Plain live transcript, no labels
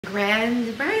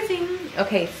Grand rising.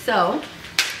 Okay, so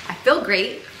I feel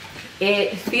great.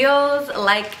 It feels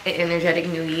like an energetic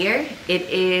new year. It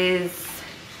is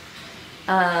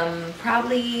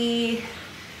probably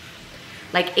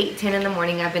like 8:10 in the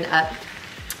morning. I've been up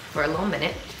for a little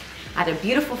minute. I had a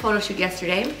beautiful photo shoot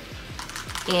yesterday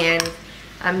and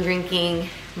I'm drinking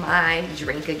my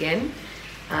drink again.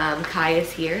 Kai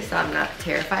is here, so I'm not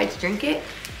terrified to drink it.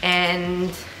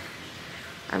 And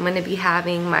I'm gonna be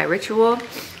having my ritual.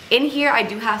 In here, I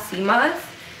do have sea moss,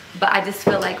 but I just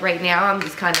feel like right now I'm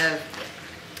just kind of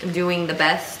doing the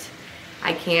best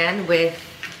I can with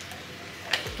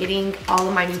getting all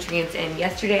of my nutrients in.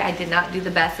 Yesterday, I did not do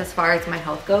the best as far as my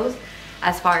health goes,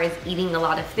 as far as eating a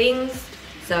lot of things.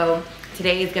 So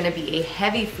today is gonna be a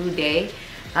heavy food day.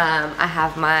 I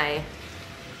have my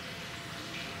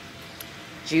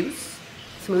juice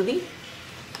smoothie.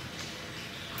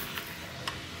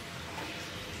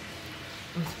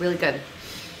 It's really good.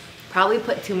 Probably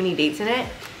put too many dates in it,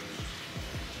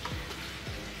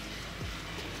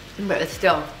 but it's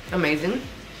still amazing.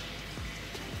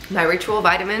 My Ritual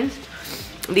vitamins.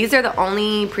 These are the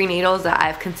only prenatals that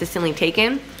I've consistently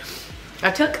taken.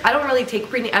 I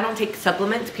don't take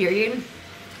supplements, period,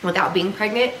 without being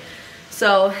pregnant.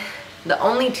 So the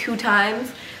only 2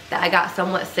 times that I got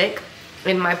somewhat sick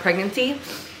in my pregnancy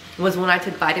was when I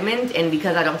took vitamins, and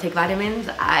because I don't take vitamins,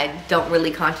 I don't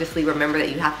really consciously remember that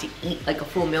you have to eat like a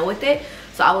full meal with it.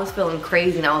 So I was feeling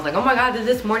crazy and I was like, oh my God, is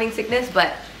this morning sickness?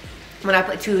 But when I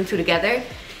put 2 and 2 together,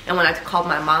 and when I called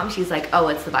my mom, she's like, oh,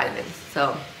 it's the vitamins.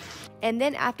 So. And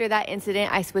then after that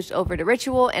incident, I switched over to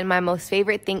Ritual, and my most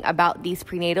favorite thing about these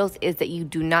prenatals is that you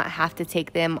do not have to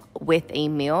take them with a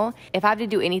meal. If I have to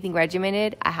do anything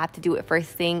regimented, I have to do it first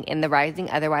thing in the rising,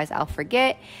 otherwise I'll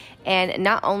forget. And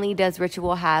not only does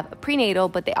Ritual have a prenatal,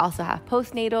 but they also have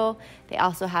postnatal. They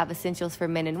also have essentials for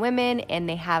men and women, and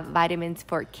they have vitamins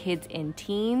for kids and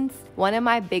teens. One of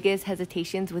my biggest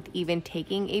hesitations with even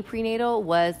taking a prenatal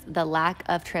was the lack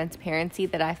of transparency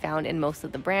that I found in most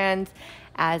of the brands.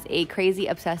 As a crazy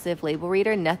obsessive label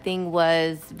reader, nothing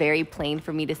was very plain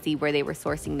for me to see where they were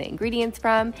sourcing the ingredients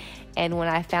from. And when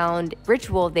I found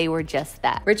Ritual, they were just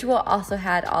that. Ritual also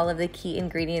had all of the key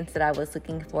ingredients that I was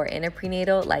looking for in a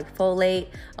prenatal, like folate,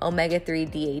 omega-3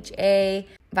 DHA,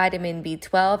 vitamin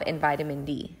B12, and vitamin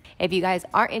D. If you guys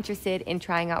are interested in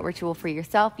trying out Ritual for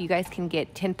yourself, you guys can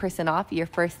get 10% off your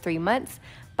first 3 months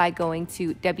by going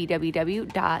to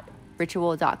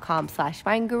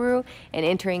www.ritual.com/FindGuru and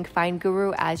entering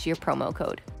FindGuru as your promo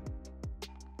code.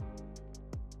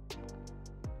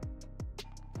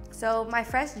 So my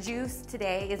fresh juice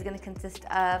today is going to consist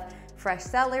of fresh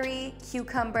celery,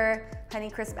 cucumber,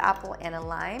 Honeycrisp apple, and a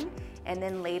lime. And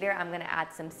then later I'm going to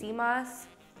add some sea moss.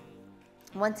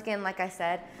 Once again, like I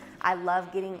said, I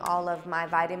love getting all of my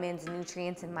vitamins,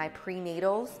 nutrients, and my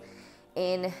prenatals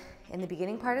in the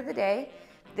beginning part of the day.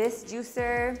 This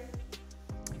juicer,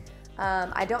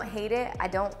 I don't hate it. I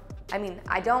don't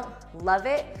love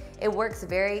it. It works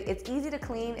it's easy to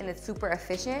clean and it's super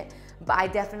efficient, but I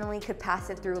definitely could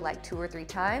pass it through like 2 or 3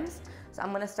 times. So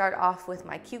I'm gonna start off with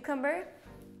my cucumber.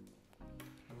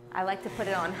 I like to put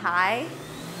it on high.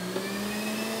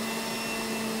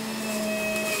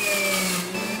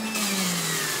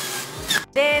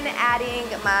 Then adding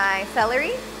my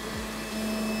celery.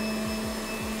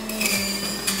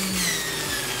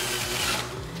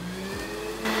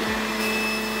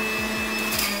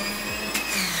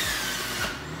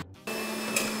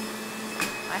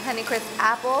 My Honeycrisp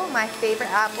apple, my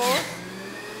favorite apple.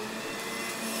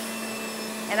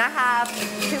 And I have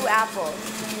 2 apples,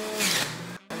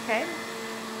 okay?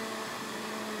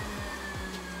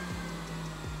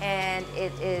 And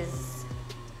it is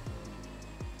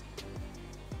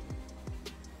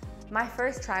my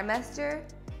first trimester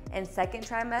and second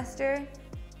trimester.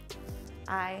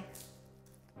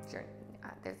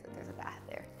 There's a bath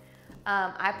there.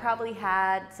 I probably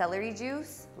had celery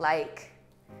juice like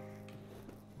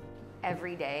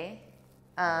every day.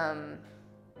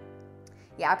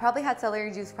 Yeah, I probably had celery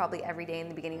juice probably every day in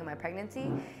the beginning of my pregnancy,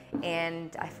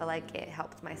 and I feel like it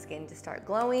helped my skin to start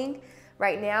glowing.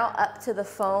 Right now, up to the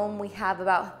foam, we have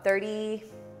about 30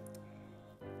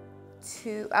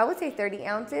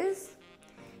 ounces.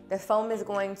 The foam is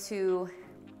going to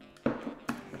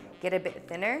get a bit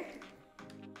thinner.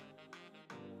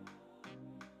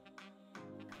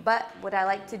 But what I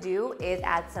like to do is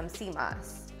add some sea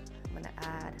moss. I'm gonna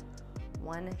add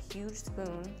 1 huge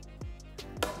spoon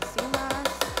of sea moss.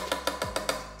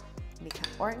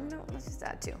 Let's just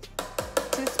add 2.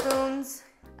 2 spoons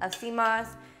of sea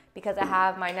moss because I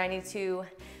have my 92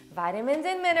 vitamins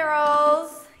and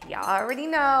minerals. Y'all already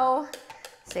know.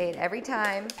 Say it every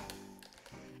time.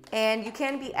 And you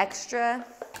can be extra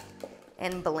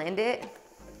and blend it,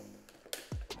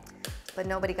 but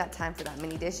nobody got time for that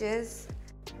many dishes.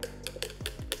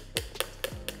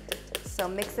 So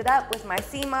mix it up with my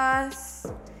sea moss,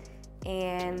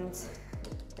 and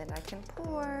then I can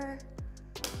pour.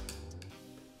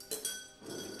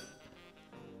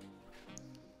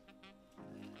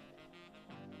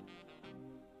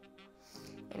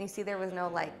 And you see there was no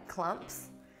like clumps,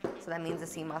 so that means the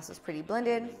sea moss was pretty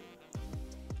blended.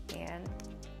 And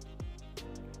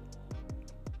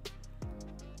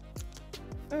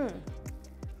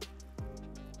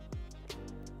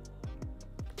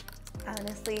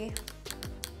honestly,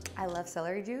 I love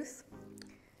celery juice.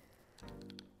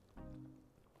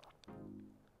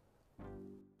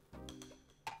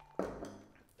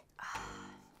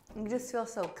 You just feel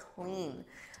so clean.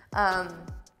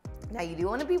 Now you do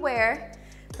want to beware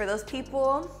for those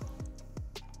people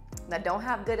that don't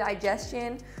have good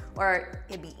digestion or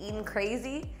it be eating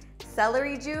crazy.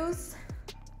 Celery juice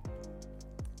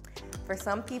for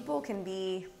some people can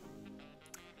be,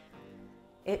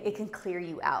 it can clear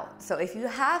you out. So if you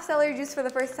have celery juice for the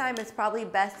first time, it's probably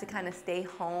best to kind of stay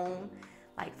home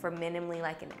like for minimally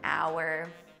like an hour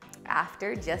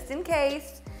after, just in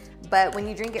case. But when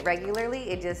you drink it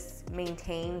regularly, it just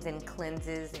maintains and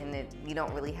cleanses, and you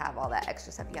don't really have all that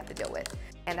extra stuff you have to deal with.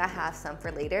 And I have some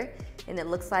for later, and it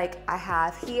looks like I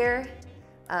have here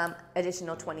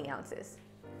additional 20 ounces.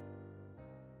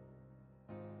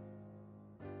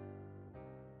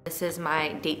 This is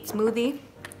my date smoothie.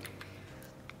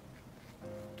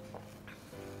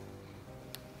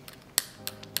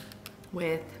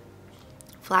 With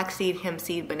flaxseed, hemp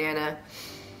seed, banana,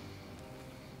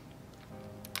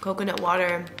 coconut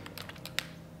water,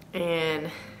 and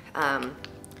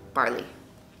barley.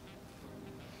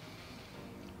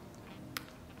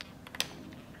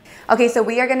 Okay, so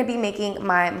we are gonna be making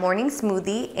my morning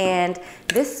smoothie, and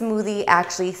this smoothie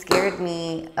actually scared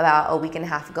me about a week and a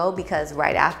half ago because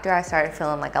right after I started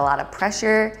feeling like a lot of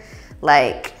pressure,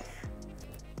 like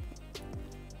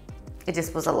it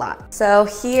just was a lot. So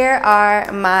here are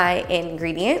my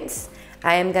ingredients.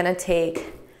 I am gonna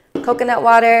take coconut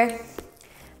water,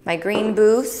 my green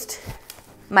boost,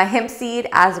 my hemp seed,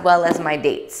 as well as my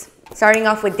dates. Starting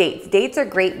off with dates. Dates are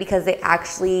great because they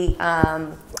actually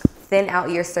thin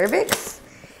out your cervix,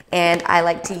 and I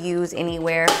like to use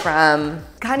anywhere from,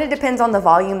 kind of depends on the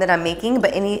volume that I'm making,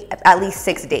 but at least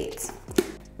 6 dates.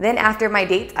 Then after my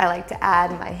dates, I like to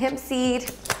add my hemp seed.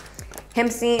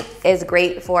 Hemp seed is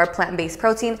great for plant-based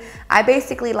protein. I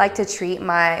basically like to treat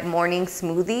my morning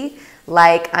smoothie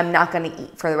like I'm not gonna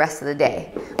eat for the rest of the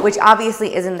day, which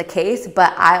obviously isn't the case,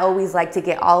 but I always like to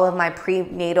get all of my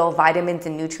prenatal vitamins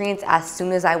and nutrients as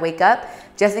soon as I wake up,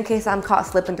 just in case I'm caught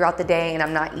slipping throughout the day and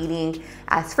I'm not eating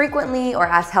as frequently or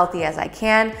as healthy as I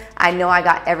can. I know I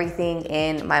got everything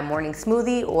in my morning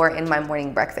smoothie or in my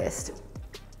morning breakfast.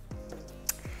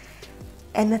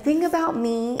 And the thing about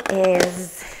me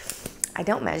is I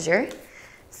don't measure.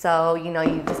 So, you know,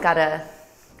 you just gotta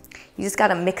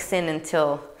mix in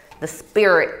until the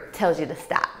spirit tells you to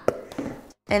stop.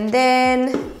 And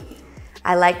then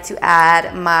I like to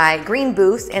add my green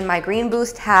boost, and my green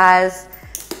boost has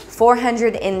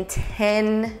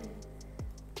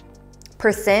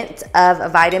 410%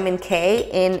 of vitamin K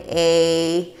in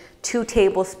a 2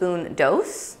 tablespoon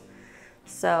dose.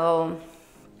 So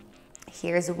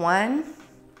here's 1,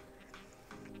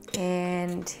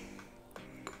 and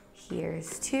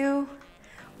here's 2.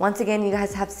 Once again, you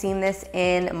guys have seen this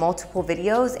in multiple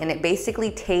videos, and it basically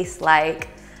tastes like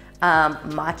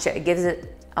matcha. It gives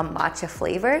it a matcha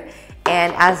flavor,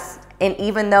 and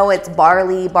even though it's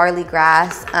barley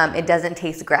grass, it doesn't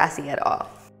taste grassy at all.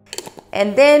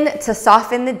 And then to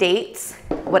soften the dates,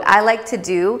 what I like to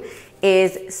do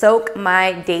is soak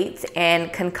my dates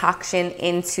and concoction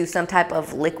into some type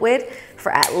of liquid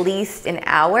for at least an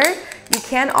hour. You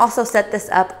can also set this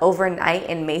up overnight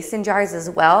in mason jars as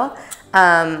well,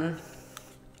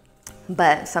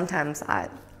 but sometimes I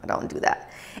don't do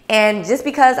that. And just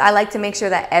because I like to make sure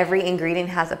that every ingredient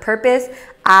has a purpose,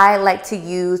 I like to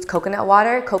use coconut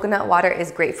water. Coconut water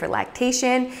is great for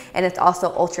lactation, and it's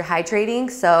also ultra hydrating,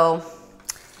 so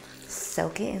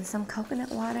soak it in some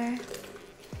coconut water.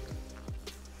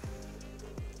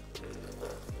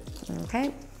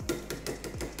 Okay,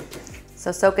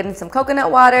 so soak it in some coconut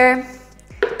water,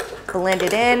 blend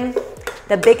it in.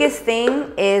 The biggest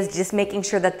thing is just making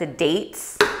sure that the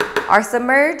dates are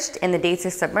submerged, and the dates are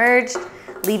submerged.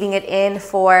 Leaving it in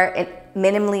for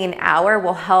minimally an hour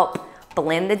will help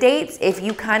blend the dates. If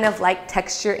you kind of like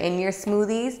texture in your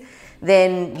smoothies,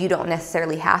 then you don't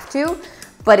necessarily have to,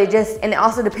 but it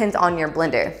also depends on your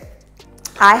blender.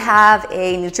 I have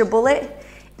a NutriBullet,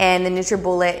 And the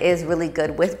NutriBullet is really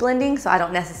good with blending, so I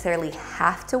don't necessarily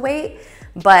have to wait.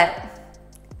 But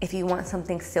if you want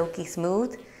something silky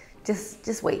smooth,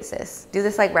 just wait, sis. Do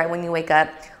this like right when you wake up,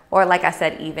 or like I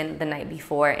said, even the night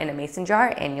before in a mason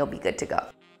jar, and you'll be good to go.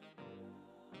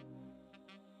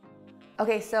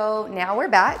 Okay, so now we're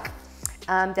back.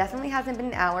 Definitely hasn't been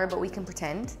an hour, but we can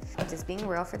pretend. I'm just being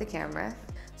real for the camera.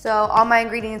 So all my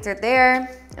ingredients are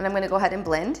there, and I'm gonna go ahead and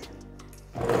blend.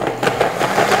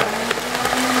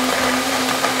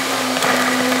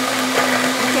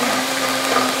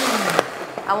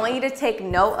 I want you to take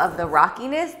note of the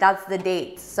rockiness. That's the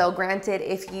dates. So granted,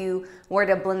 if you were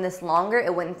to blend this longer,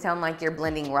 it wouldn't sound like you're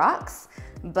blending rocks,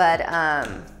 but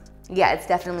yeah, it's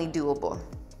definitely doable.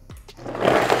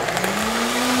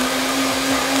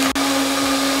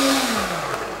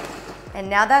 And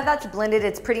now that that's blended,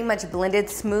 it's pretty much blended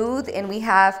smooth, and we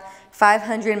have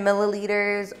 500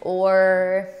 milliliters,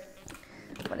 or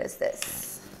what is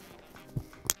this?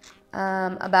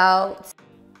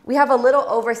 We have a little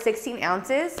over 16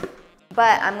 ounces,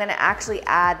 but I'm gonna actually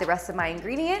add the rest of my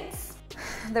ingredients.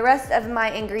 The rest of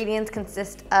my ingredients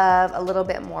consist of a little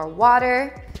bit more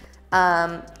water,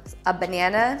 a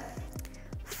banana,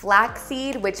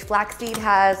 flaxseed, which flaxseed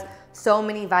has so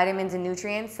many vitamins and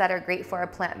nutrients that are great for a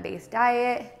plant-based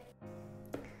diet.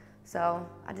 So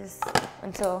I just,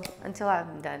 until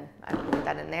I'm done, I will put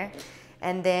that in there.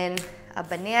 And then a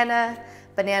banana.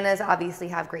 Bananas obviously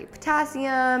have great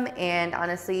potassium, and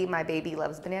honestly, my baby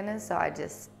loves bananas, so I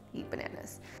just eat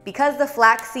bananas. Because the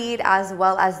flaxseed as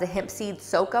well as the hemp seed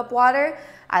soak up water,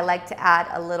 I like to add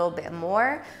a little bit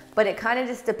more, but it kind of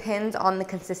just depends on the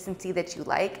consistency that you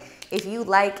like. If you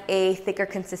like a thicker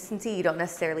consistency, you don't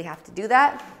necessarily have to do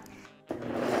that.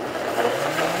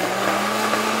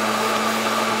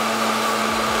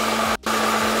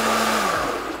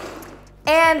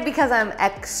 And because I'm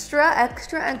extra,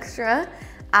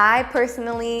 I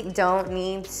personally don't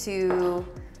need to,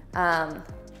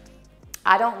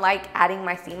 I don't like adding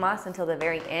my sea moss until the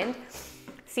very end.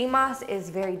 Sea moss is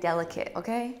very delicate,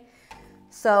 okay?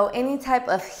 So any type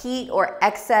of heat or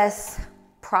excess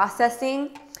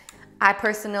processing, I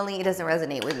personally, it doesn't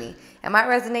resonate with me. It might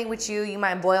resonate with you. You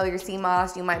might boil your sea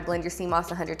moss. You might blend your sea moss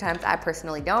 100 times. I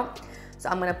personally don't. So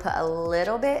I'm gonna put a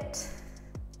little bit,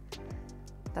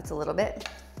 that's a little bit,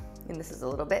 and this is a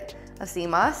little bit of sea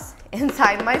moss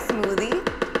inside my smoothie,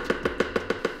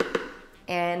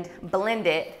 and blend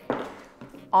it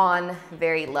on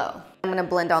very low. I'm gonna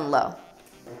blend on low.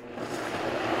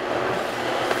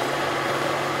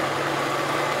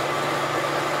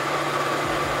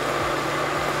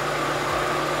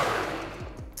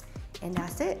 And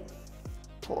that's it.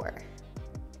 Pour.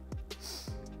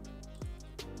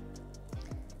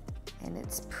 And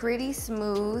it's pretty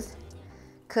smooth.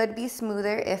 Could be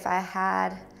smoother if I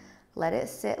had let it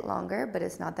sit longer, but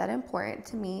it's not that important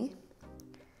to me.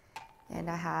 And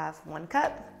I have 1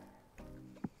 cup.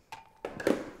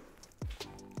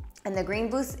 And the Green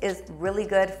Boost is really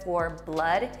good for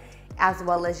blood as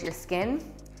well as your skin.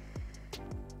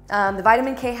 The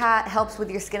vitamin K helps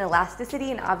with your skin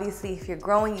elasticity, and obviously if you're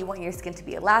growing, you want your skin to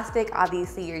be elastic.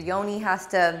 Obviously your yoni has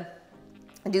to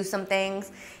do some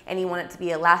things, and you want it to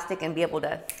be elastic and be able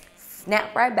to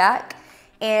snap right back.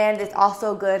 And it's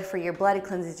also good for your blood. It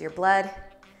cleanses your blood,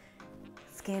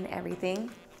 skin, everything.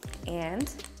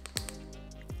 And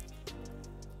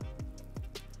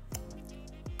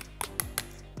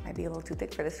might be a little too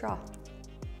thick for the straw.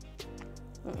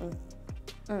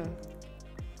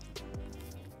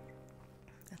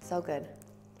 That's so good.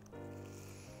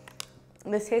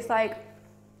 This tastes like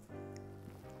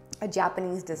a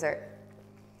Japanese dessert,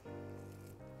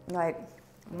 like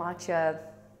matcha.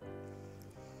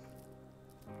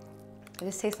 It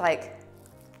just tastes like,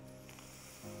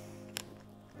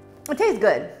 it tastes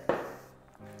good.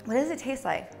 What does it taste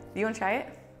like? Do you want to try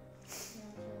it?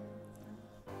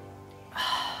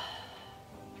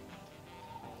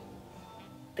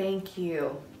 Thank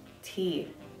you,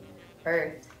 tea,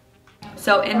 earth.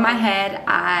 So in my head,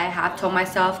 I have told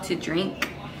myself to drink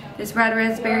this red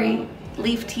raspberry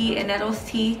leaf tea and nettles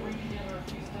tea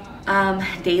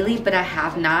daily, but I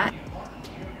have not.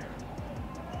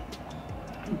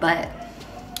 But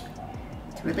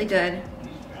it's really good.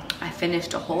 I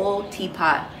finished a whole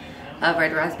teapot of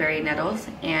red raspberry nettles,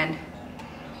 and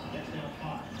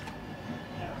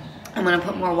I'm gonna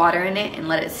put more water in it and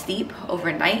let it steep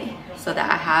overnight so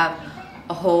that I have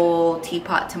a whole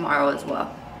teapot tomorrow as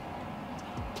well.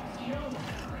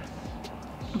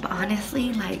 But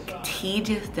honestly, like, tea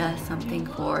just does something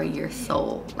for your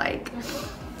soul. Like,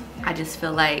 I just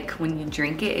feel like when you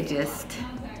drink it, it just,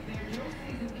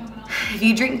 if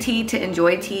you drink tea to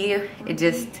enjoy tea,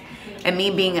 And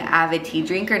me being an avid tea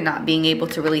drinker, not being able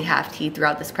to really have tea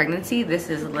throughout this pregnancy, this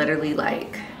is literally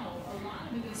like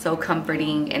so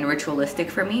comforting and ritualistic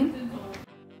for me.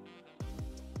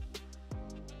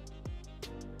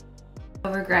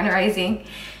 Over Grand Rising,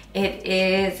 it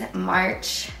is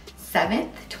March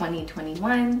 7th,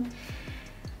 2021.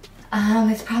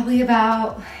 It's probably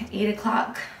about 8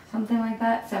 o'clock, something like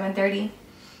that, 7:30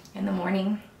 in the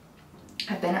morning.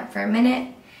 I've been up for a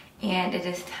minute and it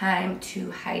is time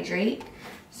to hydrate.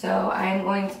 So I'm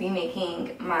going to be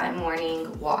making my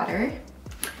morning water.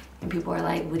 And people are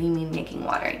like, what do you mean making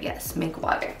water? Yes, make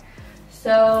water.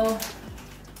 So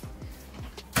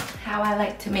how I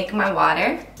like to make my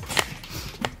water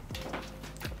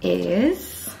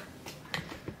is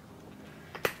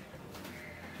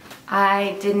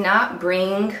I did not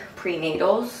bring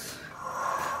prenatals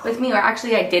with me, or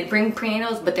actually I did bring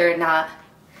prenatals, but they're not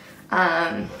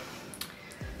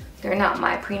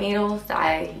my prenatals that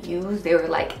I use. They were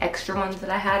like extra ones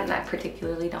that I had and I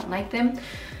particularly don't like them.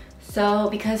 So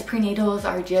because prenatals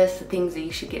are just things that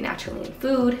you should get naturally in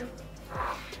food,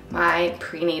 my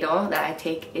prenatal that I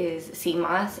take is sea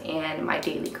moss and my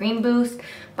daily green boost,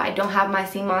 but I don't have my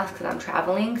sea moss because I'm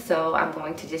traveling, so I'm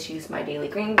going to just use my daily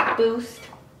green boost,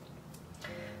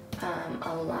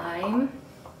 a lime,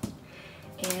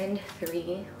 and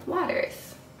 3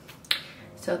 waters.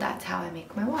 So that's how I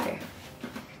make my water.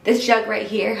 This jug right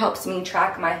here helps me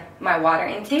track my water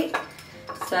intake.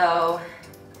 So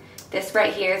this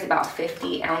right here is about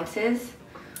 50 ounces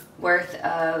worth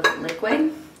of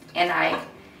liquid, and I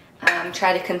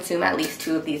try to consume at least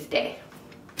 2 of these a day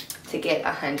to get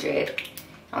 100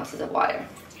 ounces of water.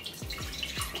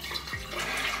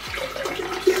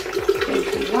 Thank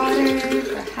you, water,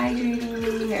 for hydrating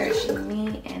me, nourishing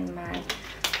me, and my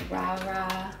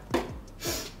rah-rah.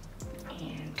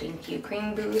 And thank you,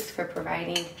 Green Boost, for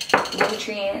providing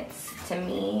nutrients to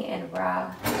me and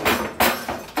Ra.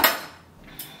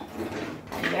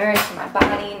 I nourish my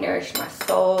body, nourish my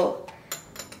soul,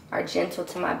 are gentle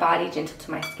to my body, gentle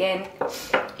to my skin.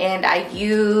 And I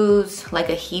use like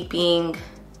a heaping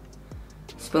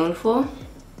spoonful.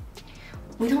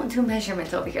 We don't do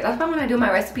measurements over here. That's why when I do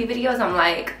my recipe videos, I'm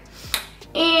like,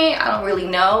 I don't really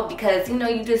know, because you know,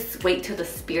 you just wait till the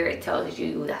spirit tells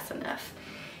you that's enough.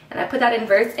 And I put that in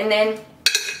first, and then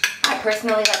I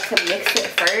personally like to mix it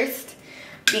first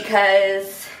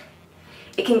because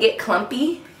it can get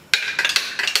clumpy.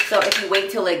 So if you wait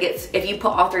till it gets, if you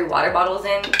put all 3 water bottles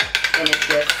in, then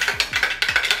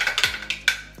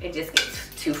it just gets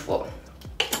too full.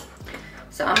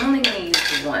 So I'm only gonna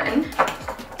use 1.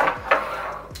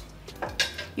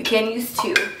 You can use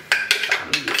 2, but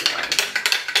I'm gonna use 1.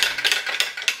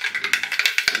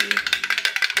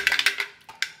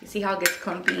 You see how it gets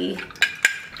clumpy?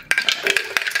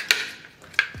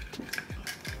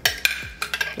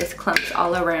 This clumps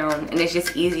all around, and it's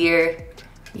just easier.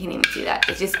 You can even see that.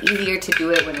 It's just easier to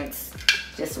do it when it's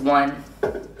just 1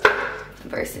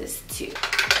 versus 2.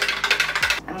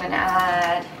 I'm gonna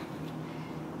add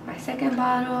my 2nd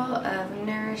bottle of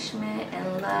nourishment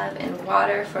and love and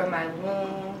water for my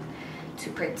womb to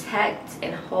protect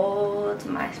and hold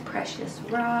my precious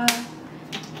Ra.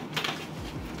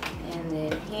 And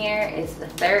then here is the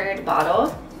 3rd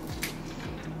bottle.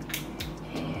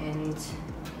 And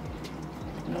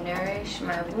nourish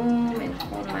my womb and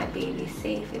hold my baby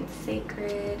safe and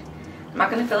sacred. I'm not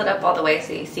gonna fill it up all the way,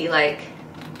 so you see I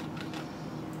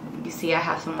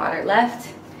have some water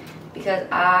left because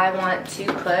I want to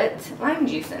put lime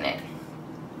juice in it.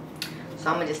 So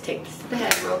I'm gonna just take this to the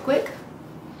head real quick.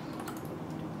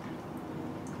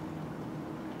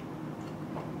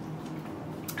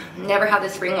 Never had the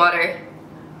spring water.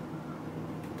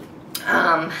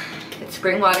 It's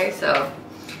spring water, so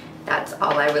that's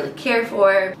all I really care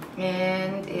for.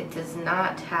 And it does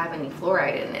not have any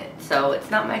fluoride in it. So it's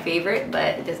not my favorite,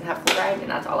 but it doesn't have fluoride, and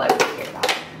that's all I really care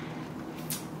about.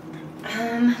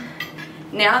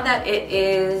 Now that it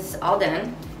is all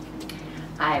done,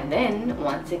 I then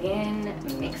once again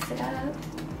mix it up.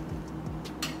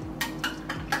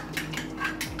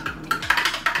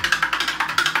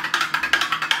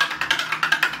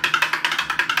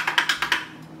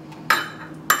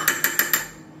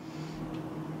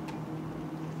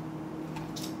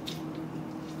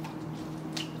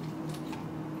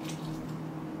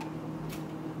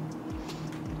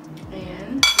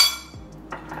 And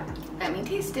let me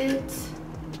taste it.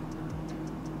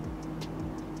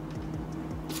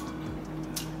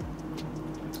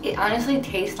 It honestly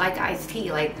tastes like iced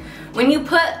tea. Like when you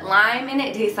put lime in it,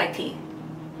 it tastes like tea.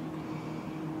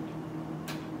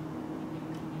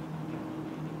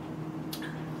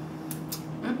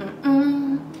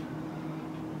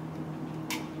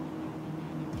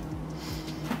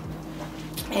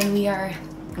 and we are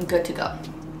good to go.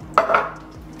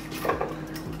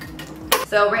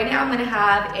 So right now I'm gonna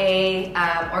have a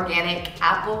organic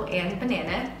apple and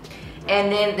banana.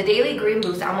 And then the Daily Green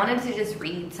Boost, I wanted to just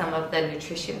read some of the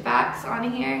nutrition facts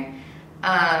on here.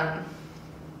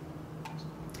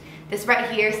 This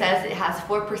right here says it has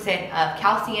 4% of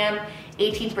calcium,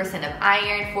 18% of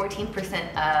iron,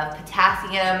 14% of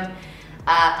potassium,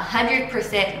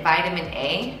 100% vitamin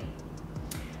A,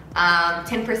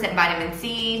 10% vitamin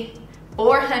C,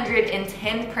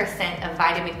 410% of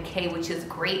vitamin K, which is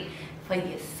great for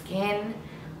your skin.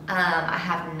 I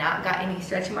have not got any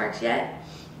stretch marks yet.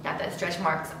 Not that stretch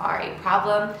marks are a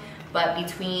problem, but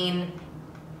between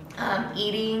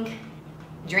eating,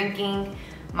 drinking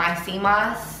my sea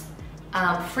moss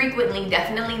frequently,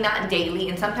 definitely not daily,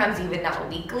 and sometimes even not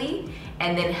weekly,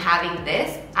 and then having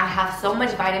this, I have so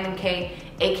much vitamin K,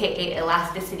 aka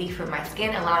elasticity for my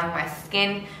skin, allowing my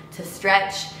skin to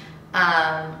stretch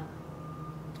on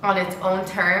its own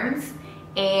terms.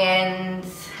 And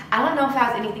I don't know if it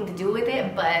has anything to do with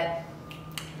it, but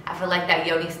I feel like that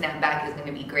Yoni snapback is going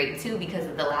to be great too because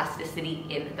of the elasticity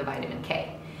in the vitamin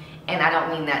K. And I don't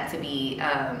mean that to be,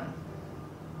 y'all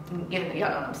know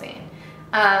what I'm saying.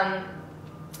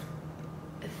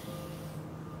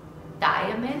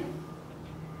 Thiamine.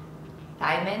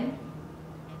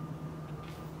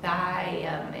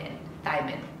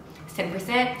 It's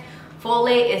 10%.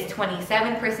 Folate is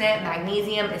 27%.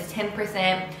 Magnesium is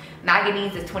 10%.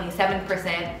 Manganese is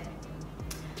 27%.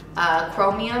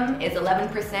 Chromium is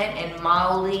 11%, and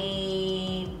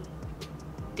molybdenum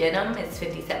is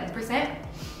 57%.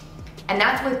 And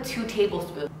that's with 2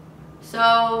 tablespoons.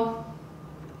 So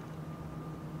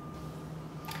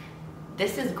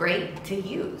this is great to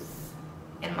use,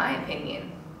 in my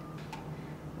opinion.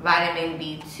 Vitamin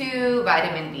B2,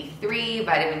 vitamin B3,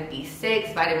 vitamin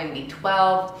B6, vitamin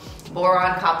B12,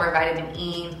 boron, copper, vitamin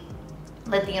E,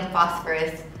 lithium,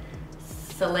 phosphorus,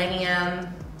 selenium,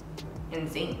 and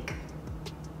zinc.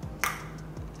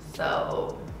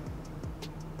 So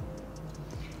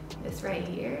this right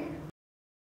here